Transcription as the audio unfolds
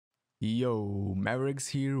Yo, Mavericks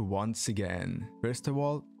here once again. First of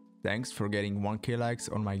all, thanks for getting 1k likes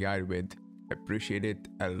on my guide with. Appreciate it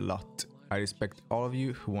a lot. I respect all of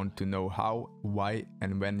you who want to know how, why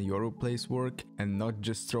and when Yoru plays work and not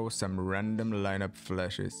just throw some random lineup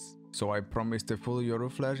flashes. So I promised a full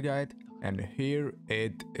Yoru flash guide and here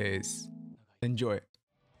it is. Enjoy!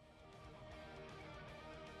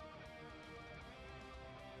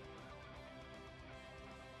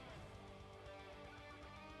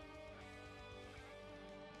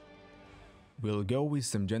 We'll go with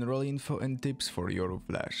some general info and tips for Yoru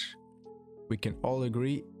flash. We can all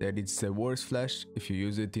agree that it's the worst flash if you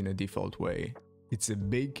use it in a default way. It's a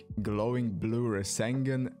big, glowing blue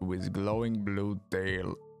Rasengan with glowing blue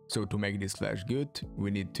tail. So to make this flash good,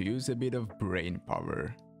 we need to use a bit of brain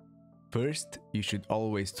power. First, you should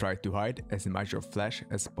always try to hide as much of flash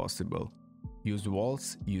as possible. Use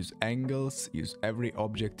walls, use angles, use every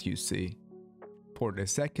object you see. For the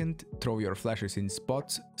second, throw your flashes in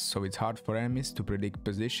spots, so it's hard for enemies to predict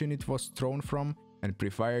position it was thrown from and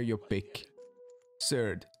pre-fire your pick.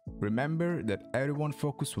 Third, remember that everyone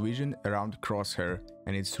focus vision around crosshair,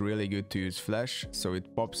 and it's really good to use flash so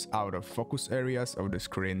it pops out of focus areas of the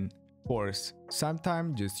screen. Fourth,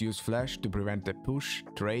 sometimes just use flash to prevent a push,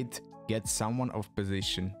 trade, get someone off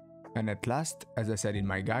position. And at last, as I said in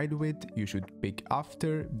my guide with, you should pick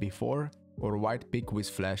after, before or white pick with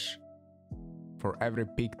flash. For every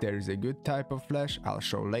pick there is a good type of flash I'll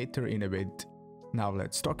show later in a bit. Now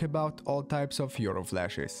let's talk about all types of Yoru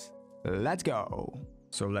flashes. Let's go!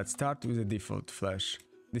 So let's start with the default flash.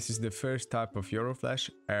 This is the first type of Yoru flash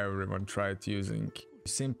everyone tried using.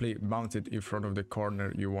 Simply mount it in front of the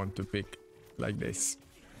corner you want to pick, like this.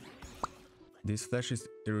 This flash is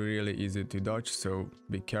really easy to dodge, so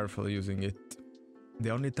be careful using it. The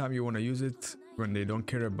only time you want to use it when they don't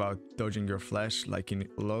care about dodging your flash, like in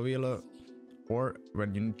low elo, or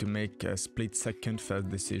when you need to make a split-second fast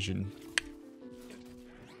decision.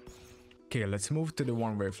 Okay, let's move to the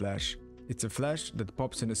one-way flash. It's a flash that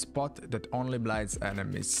pops in a spot that only blinds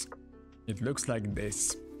enemies. It looks like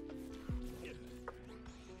this.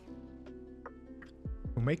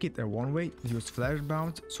 To make it a one-way, use flash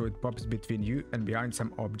bounce so it pops between you and behind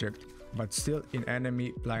some object, but still in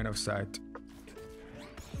enemy line of sight.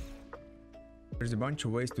 There's a bunch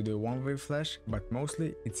of ways to do a one-way flash, but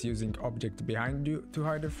mostly it's using object behind you to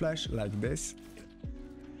hide the flash, like this.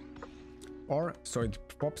 Or so it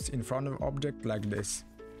pops in front of object like this.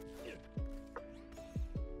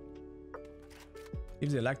 If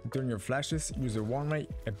they like to turn your flashes, use a one-way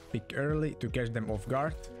and pick early to catch them off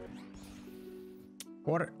guard.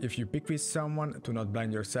 Or if you pick with someone, to not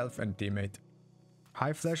blind yourself and teammate.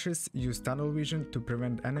 High flashes use tunnel vision to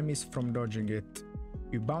prevent enemies from dodging it.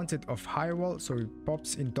 You bounce it off high wall so it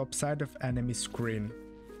pops in top side of enemy screen.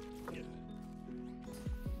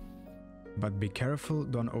 But be careful,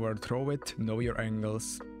 don't overthrow it, know your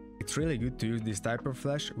angles. It's really good to use this type of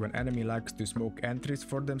flash when enemy likes to smoke entries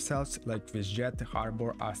for themselves, like with Jet,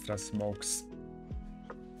 Harbor, Astra smokes.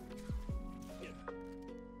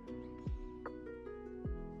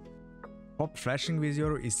 Pop flashing with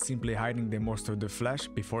Yoru is simply hiding the most of the flash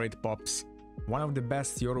before it pops. One of the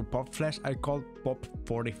best Yoru pop flash I call Pop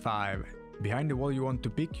 45. Behind the wall you want to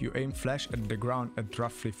pick, you aim flash at the ground at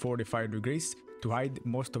roughly 45 degrees to hide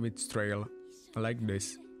most of its trail, like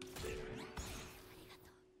this.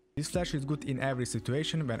 This flash is good in every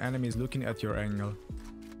situation when enemy is looking at your angle.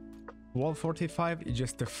 Wall 45 is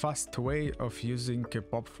just a fast way of using a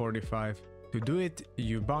Pop 45. To do it,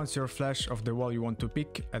 you bounce your flash off the wall you want to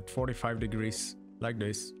pick at 45 degrees, like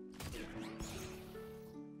this.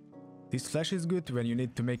 This flash is good when you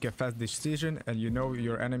need to make a fast decision and you know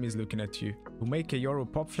your enemy is looking at you. To make a Yoru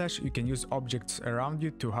pop flash, you can use objects around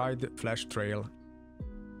you to hide flash trail.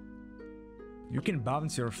 You can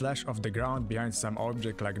bounce your flash off the ground behind some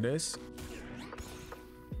object like this.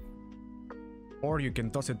 Or you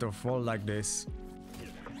can toss it off wall like this.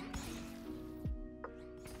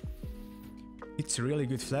 It's a really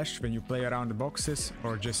good flash when you play around the boxes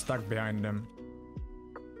or just stuck behind them.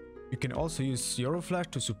 You can also use Yoru flash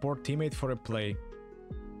to support teammate for a play.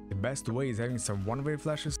 The best way is having some one-way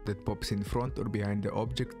flashes that pops in front or behind the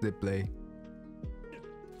object they play.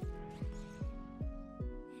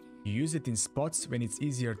 You use it in spots when it's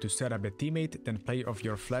easier to set up a teammate than play off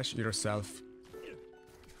your flash yourself.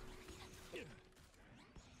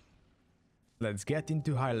 Let's get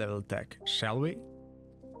into high-level tech, shall we?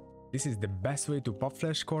 This is the best way to pop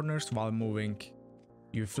flash corners while moving.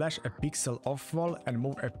 You flash a pixel off wall and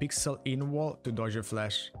move a pixel in wall to dodge a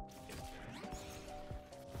flash.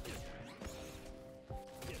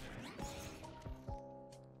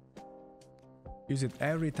 Use it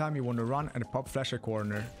every time you want to run and pop flash a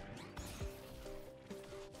corner.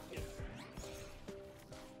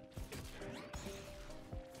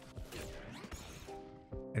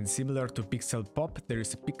 And similar to Pixel Pop, there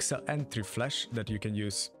is a Pixel Entry Flash that you can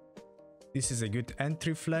use. This is a good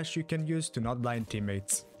entry flash you can use to not blind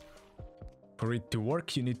teammates. For it to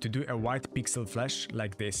work, you need to do a white pixel flash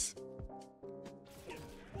like this.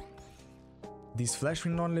 This flash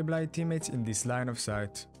will only blind teammates in this line of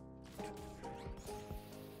sight.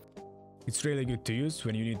 It's really good to use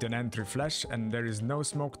when you need an entry flash and there is no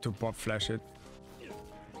smoke to pop flash it.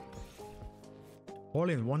 All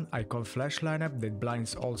in one, I call flash lineup that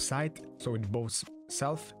blinds all side, so it both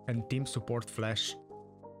self and team support flash.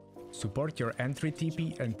 Support your entry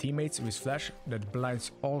TP and teammates with flash that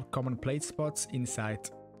blinds all common plate spots inside.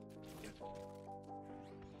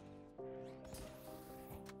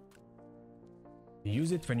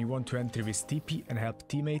 Use it when you want to enter with TP and help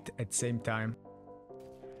teammate at same time.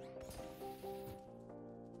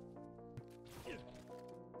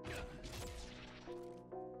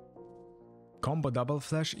 Combo double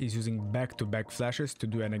flash is using back-to-back flashes to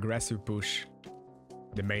do an aggressive push.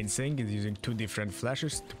 The main thing is using two different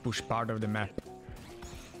flashes to push part of the map.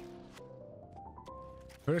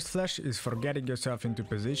 First flash is for getting yourself into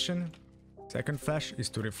position, second flash is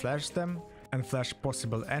to reflash them and flash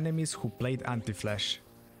possible enemies who played anti-flash.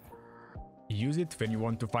 Use it when you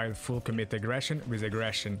want to file full commit aggression with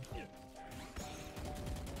aggression.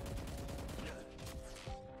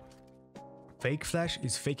 Fake flash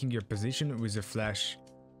is faking your position with a flash.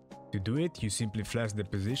 To do it, you simply flash the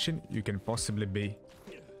position you can possibly be.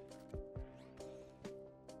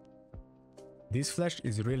 This flash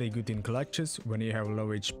is really good in clutches when you have low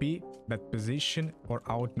HP, bad position or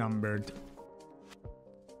outnumbered.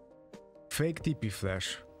 Fake TP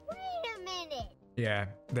flash. Wait a minute! Yeah,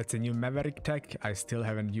 that's a new MAVER1CK tech I still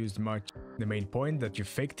haven't used much. The main point that you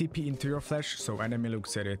fake TP into your flash so enemy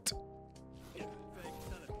looks at it.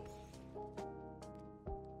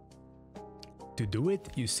 To do it,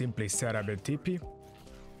 you simply set up a TP,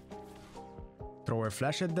 throw a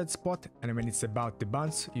flash at that spot, and when it's about to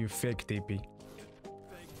bounce, you fake TP.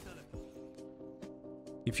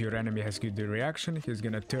 If your enemy has good reaction, he's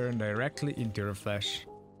gonna turn directly into your flash.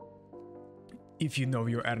 If you know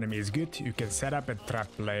your enemy is good, you can set up a trap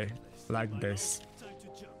play, like this.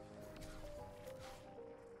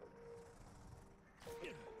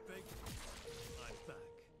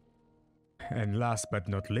 And last but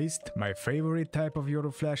not least, my favorite type of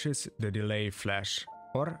Yoru flash is the delay flash,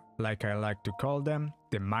 or like I like to call them,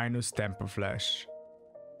 the minus tempo flash.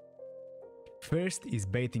 First is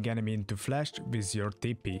baiting enemy into flash with your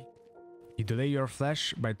TP. You delay your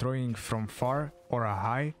flash by throwing from far or a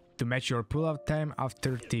high to match your pull-out time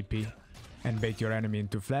after TP, and bait your enemy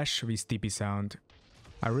into flash with TP sound.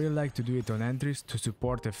 I really like to do it on entries to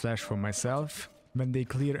support a flash for myself, when they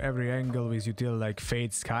clear every angle with util like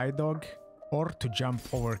Fade Skydog, or to jump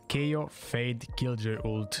over KO Fade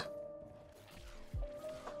𝙁𝙼𝙼.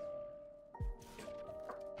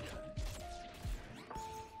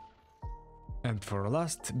 And for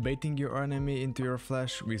last, baiting your enemy into your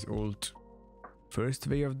flash with ult. First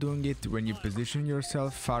way of doing it, when you position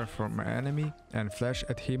yourself far from an enemy and flash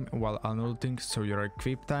at him while unulting so your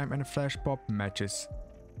equip time and flash pop matches.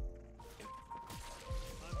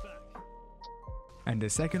 And the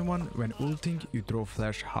second one, when ulting, you throw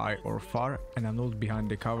flash high or far and unult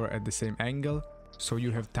behind the cover at the same angle, so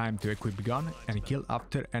you have time to equip gun and kill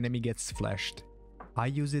after enemy gets flashed. I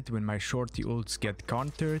use it when my shorty ults get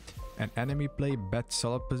countered and enemy play bad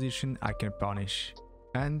solo position I can punish.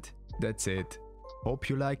 And that's it. Hope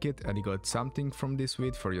you like it and you got something from this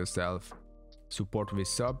vid for yourself. Support with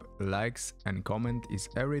sub, likes and comment is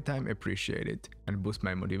every time appreciated and boosts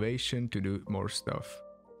my motivation to do more stuff.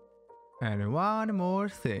 And one more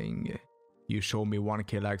thing. You show me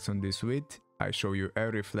 1k likes on this vid, I show you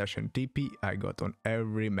every flash and TP I got on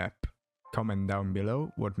every map. Comment down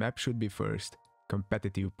below what map should be first.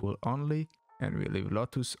 Competitive pool only, and we leave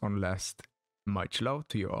Lotus on last. Much love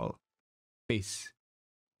to you all. Peace.